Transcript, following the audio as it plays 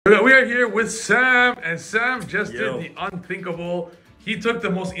We are here with Sam, and Sam just did the unthinkable. He took the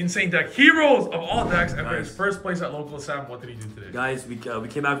most insane deck, heroes of all decks, and for his first place at Locals. Sam, what did he do today? Guys, we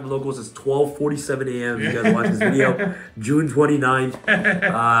came back from Locals. It's 12:47 a.m. You guys watch this video, June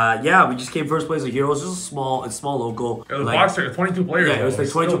 29th. Yeah, we just came first place at Heroes. Just a small local. It was like, box tournament, 22 players. Yeah, it was like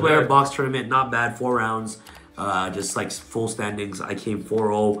 22 player box tournament. Not bad, 4 rounds. Just like full standings. I came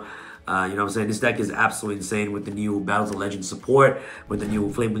 4-0. You know what I'm saying? This deck is absolutely insane with the new Battles of Legends support, with the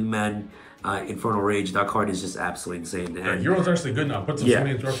new Flaming Man. Infernal Rage, that card is just absolutely insane. And Heroes are actually good now. Put some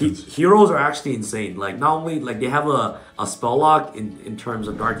instructions. Heroes are actually insane. Like, not only like they have a spell lock in terms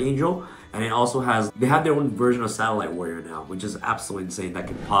of Dark Angel, and it also they have their own version of Satellite Warrior now, which is absolutely insane. That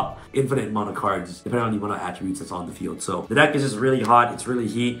can pop infinite amount of cards depending on the amount of attributes that's on the field. So the deck is just really hot. It's really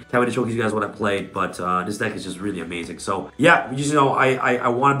heat. Can't wait to showcase you guys what I played, but this deck is just really amazing. So yeah, we just I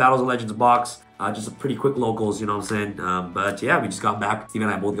won Battles of Legends box. Just a pretty quick locals, you know what I'm saying? But yeah, we just got back. Steve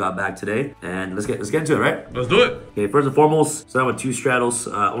and I both got back today, and let's get into it, right? Let's do it. Okay, first and foremost, start with 2 straddles,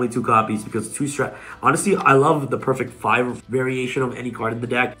 only 2 copies because honestly, I love the perfect 5 variation of any card in the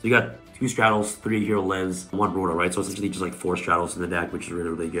deck. So you got 2 straddles, 3 hero lives, 1 Rhoda, right? So essentially just like 4 straddles in the deck, which is really,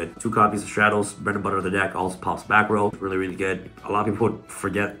 really good. 2 copies of straddles, bread and butter of the deck, also pops back row, really, really good. A lot of people would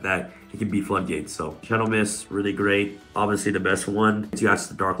forget that he can beat Floodgates. So Shadow Mist, really great. Obviously the best one. You got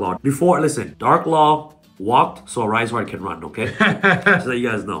the Dark Law. Listen, Dark Law walked so a Rise Guard can run, okay? So that you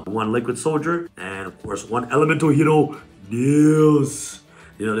guys know. 1 Liquid Soldier, and of course 1 Elemental Hero, Niels.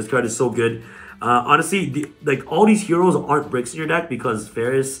 You know, this card is so good. Honestly, like all these heroes aren't bricks in your deck because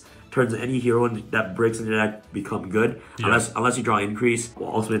Ferris turns any hero that breaks in your deck become good. Yeah. Unless you draw increase. Well,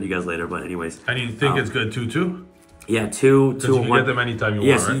 I'll explain to you guys later, but anyways. And you think it's good too? Yeah, 2, 2, you 1. You get them anytime you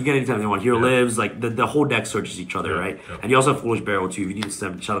want, right? You can get anytime you want. Hero lives, like the whole deck searches each other, right? And you also have Foolish Barrel too. If you need to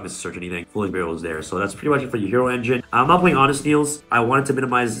send Shadow Mist to search anything, Foolish Barrel is there. So that's pretty much it for your hero engine. I'm not playing Honest Neals. I wanted to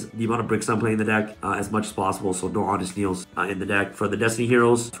minimize the amount of bricks I'm playing in the deck as much as possible. So no Honest Neals in the deck. For the Destiny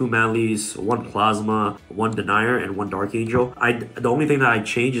heroes, 2 Manleys, 1 Plasma, 1 Denier, and 1 Dark Angel. The only thing that I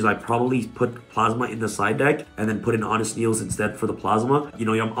change is I probably put Plasma in the side deck and then put in Honest Neals instead for the Plasma. You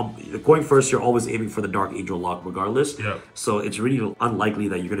know, I'm going first, you're always aiming for the Dark Angel lock regardless. Yeah. So it's really unlikely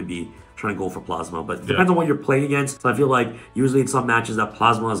that you're going to be trying to go for Plasma, but it depends on what you're playing against. So I feel like usually in some matches that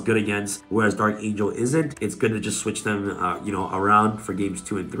Plasma is good against, whereas Dark Angel isn't. It's good to just switch them, you know, around for games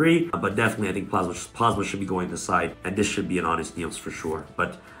 2 and 3. But definitely, I think Plasma should be going to the side, and this should be an Honest Neals for sure.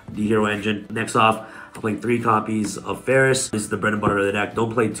 But the hero engine. Next off, I'm playing 3 copies of Ferris. This is the bread and butter of the deck.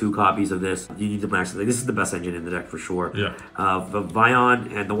 Don't play 2 copies of this. You need to max it. Like, this is the best engine in the deck for sure. Yeah. The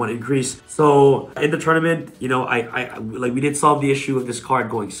Vion and the 1 increase. So in the tournament, you know, I like we did solve the issue of this card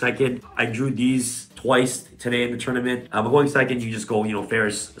going second. I drew these twice today in the tournament. But going second, you just go, you know,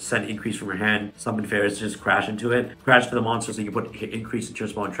 Ferris, send increase from your hand, summon Ferris, just crash into it. Crash to the monster so you can put increase into your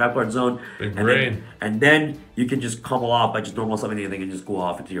spawn trap guard zone. Big brain. And then you can just combo off by just normal summoning anything and just go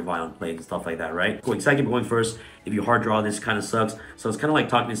off into your Violent Plate and stuff like that, right? Going second, but going first, if you hard draw, this kind of sucks. So it's kind of like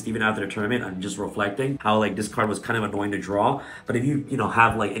talking to Steven after the tournament and just reflecting how like this card was kind of annoying to draw. But if you know,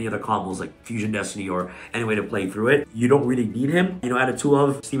 have like any other combos like Fusion Destiny or any way to play through it, you don't really need him. You know, added 2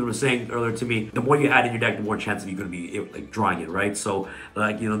 of, Steven was saying earlier to me, the more you add in your deck, the more chance of you going to be like drawing it, right? So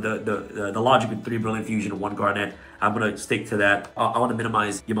like, you know, the logic with 3 Brilliant Fusion and 1 Garnet, I'm going to stick to that. I want to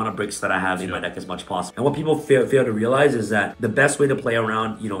minimize the amount of bricks that I have in my deck as much as possible. And what people fail to realize is that the best way to play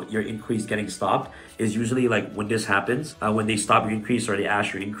around, you know, your increase getting stopped is usually like when this happens, when they stop your increase or they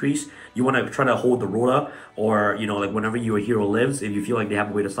ash your increase, you want to try to hold the Rhoda, or, you know, like whenever your hero lives, if you feel like they have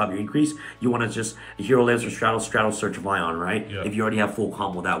a way to stop your increase, you want to just, hero lives or straddle, search Vion, right? Yeah. If you already have full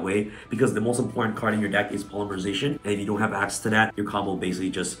combo that way, because the most important card in your deck is polymerization. And if you don't have access to that, your combo basically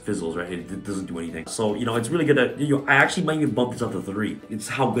just fizzles, right? It doesn't do anything. So, you know, it's really good to, you know, I actually might even bump this up to 3. It's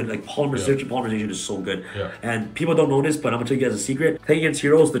how good, like polymerization is so good. Yeah. And people don't know this, but I'm gonna tell you guys a secret. Playing against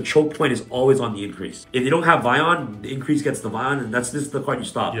heroes, the choke point is always on the increase. If you don't have Vion, the increase gets the Vion, and this is the card you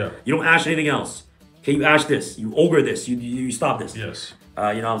stop. Yeah. You don't ash anything else. Okay, you ash this, you ogre this, you stop this. Yes. You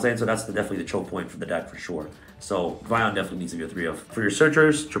know what I'm saying? So that's definitely the choke point for the deck for sure. So Vion definitely needs to be a 3 of. For your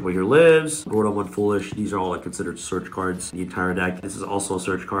searchers, Triple Here Lives, Rhoda 1 Foolish. These are all like considered search cards in the entire deck. This is also a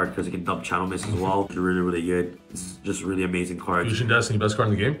search card because it can dump Channel Mist as well. It's really, really good. It's just really amazing cards. Fusion Destiny, best card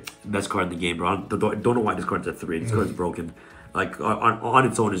in the game? Best card in the game, bro. I don't know why this card's at 3. This card's broken. Like on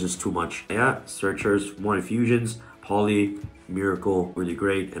its own is just too much. Yeah, searchers, 1 infusions, Poly, Miracle, really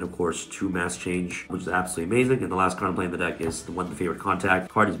great, and of course 2 Mass Change, which is absolutely amazing. And the last card I'm playing in the deck is the favorite contact.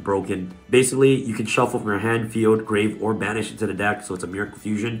 Card is broken. Basically, you can shuffle from your hand, field, grave, or banish into the deck, so it's a Miracle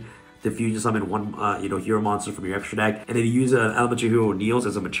Fusion. The fusion summon 1 you know, hero monster from your extra deck, and then you use an elemental hero Niels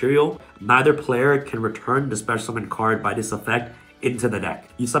as a material. Neither player can return the special summon card by this effect into the deck.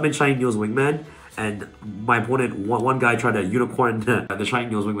 You summon Shining Neil's Wingman, and my opponent, one guy tried to unicorn the Shining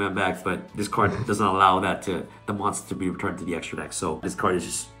Neil's Wingman back, but this card doesn't allow the monster to be returned to the extra deck. So this card is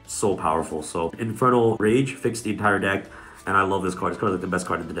just so powerful. So Infernal Rage fixed the entire deck, and I love this card. This card is like the best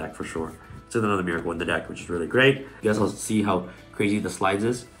card in the deck for sure. It's another miracle in the deck, which is really great. You guys will see how crazy the slides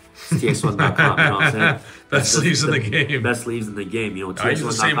is. TX1.com, you know what I'm saying? Best sleeves in the game. Best sleeves in the game, you know. I use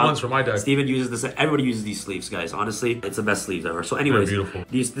the same ones for my deck. Steven uses this. Everybody uses these sleeves, guys. Honestly, it's the best sleeves ever. So anyways,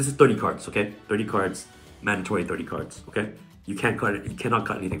 this is 30 cards, okay? 30 cards, mandatory 30 cards, okay? You can't cut it. You cannot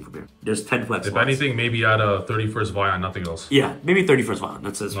cut anything from here. There's 10 flex If spots. anything, maybe add a 31st Vion, nothing else. Yeah, maybe 31st Vion.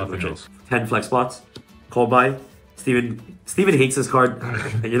 That's nothing else. 10 flex spots. Call by. Steven hates this card.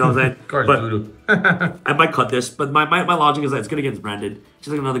 You know what I'm saying? Card's doo-doo. I might cut this, but my logic is that it's good against branded. Just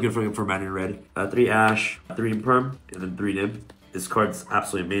like another good for branded red. 3 Ash, 3 Imperm, and then 3 Nim. This card's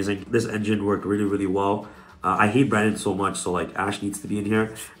absolutely amazing. This engine worked really, really well. I hate branded so much, so like Ash needs to be in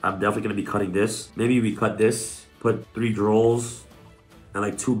here. I'm definitely gonna be cutting this. Maybe we cut this, put 3 Drolls, and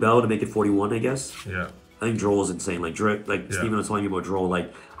like 2 Bell to make it 41, I guess. Yeah. I think Droll is insane. Like Steven was telling me about Droll.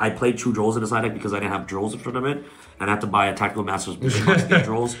 Like I played 2 Drolls in the side deck because I didn't have Drolls in front of it, and I have to buy a Tactical Masters to get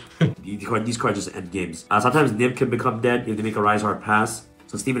Drolls. These cards just end games. Sometimes Nib can become dead if they make a Rise Hard pass.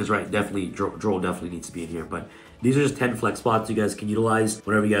 So Steven is right. Definitely Droll definitely needs to be in here. But these are just 10 flex spots you guys can utilize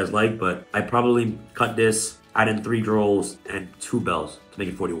whatever you guys like. But I probably cut this, add in 3 Drolls and 2 Bells to make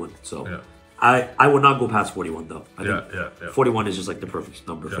it 41. So yeah. I would not go past 41 though. I think 41 is just like the perfect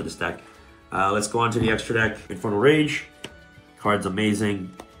number for this deck. Let's go on to the extra deck. Infernal Rage. Card's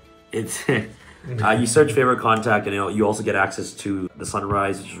amazing. It's you search favorite contact, and you also get access to the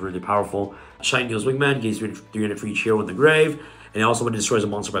Sunrise, which is really powerful. Shining Neil's Wingman gains 300 for each hero in the grave. And also when it destroys a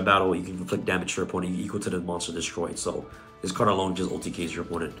monster by battle, you can inflict damage to your opponent equal to the monster destroyed. So this card alone just ulti-Ks your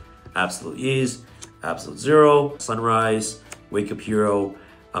opponent. Absolute Ease, Absolute Zero, Sunrise, Wake Up Hero,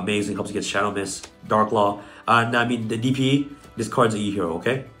 amazing, helps you get Shadow Mist, Dark Law. And I mean the DP, this card's a E hero,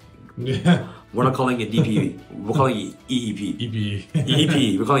 okay? Yeah. We're not calling it DP. We're calling it EEP. EP.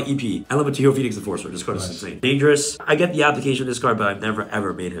 EEP. We're calling it EP. Element to Hero Phoenix Enforcer. This card is insane. Dangerous. I get the application of this card, but I've never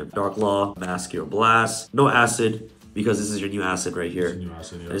ever made him. Dark Law, Mask Hero Blast. No Acid, because this is your new Acid right here. New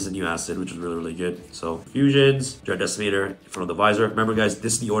Acid, yeah. This is a new Acid, which is really, really good. So, Fusions, Dread Decimator in front of the Visor. Remember, guys,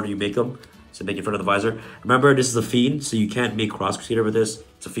 this is the order you make them. So make it in front of the Visor. Remember, this is a Fiend, so you can't make Cross Crusader with this.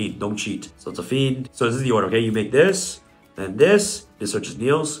 It's a Fiend. Don't cheat. So it's a Fiend. So this is the order, okay? You make this, then this. This searches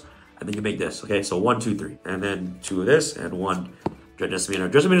Neil's. And then you make this, okay? So 1, 2, 3. And then 2 of this, and 1 Dread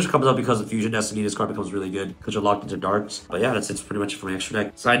Decimator. Dread Decimator comes up because of Fusion Destiny. This card becomes really good because you're locked into darks. But yeah, that's pretty much for my extra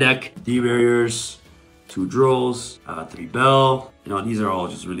deck. Side deck, D Barriers, 2 Drolls, 3 Bell. You know, these are all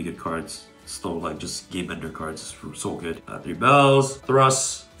just really good cards. So like just game ender cards. It's so good. 3 Bells,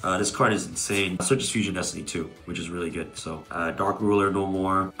 Thrust. This card is insane. Searches Fusion Destiny too, which is really good. So Dark Ruler, no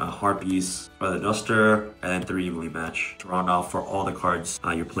more. Harpies, Brother Duster, and then 3 Evenly Match to round off for all the cards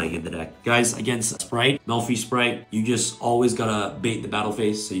you're playing in the deck. Guys, against Sprite, Melfi Sprite, you just always gotta bait the battle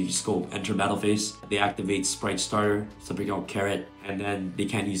phase. So you just go enter battle phase. They activate Sprite Starter, so bring out Carrot, and then they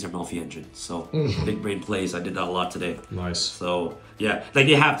can't use their Melfi engine. So big brain plays. I did that a lot today. Nice. So yeah, like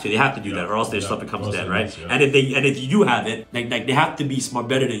they have to do that, or else their stuff becomes dead, right? Nice, yeah. And if you do have it, like they have to be smart,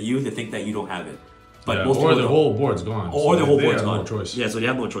 better than you to think that you don't have it. But most or the whole board's gone. Or the whole board's gone. No choice. Yeah, so they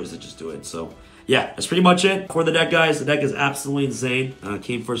have no choice to just do it. So yeah, that's pretty much it for the deck, guys. The deck is absolutely insane.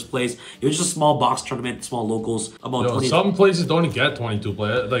 Came first place. It was just a small box tournament, small locals. About 20. Some places don't even get 22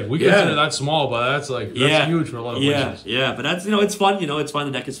 players. Like we consider that small, but that's huge for a lot of places. Yeah, but that's it's fun. It's fun.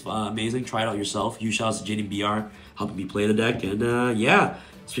 The deck is amazing. Try it out yourself. Huge shout out to Jaden BR helping me play the deck, and yeah,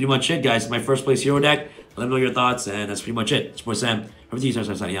 that's pretty much it, guys. My first place hero deck. Let me know your thoughts, and that's pretty much it. It's boy Sam. Everything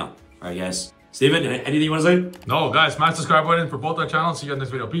starts signing out. All right, guys. Steven, anything you want to say? No, guys, smash the subscribe button for both our channels. See you on the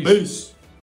next video. Peace. Peace.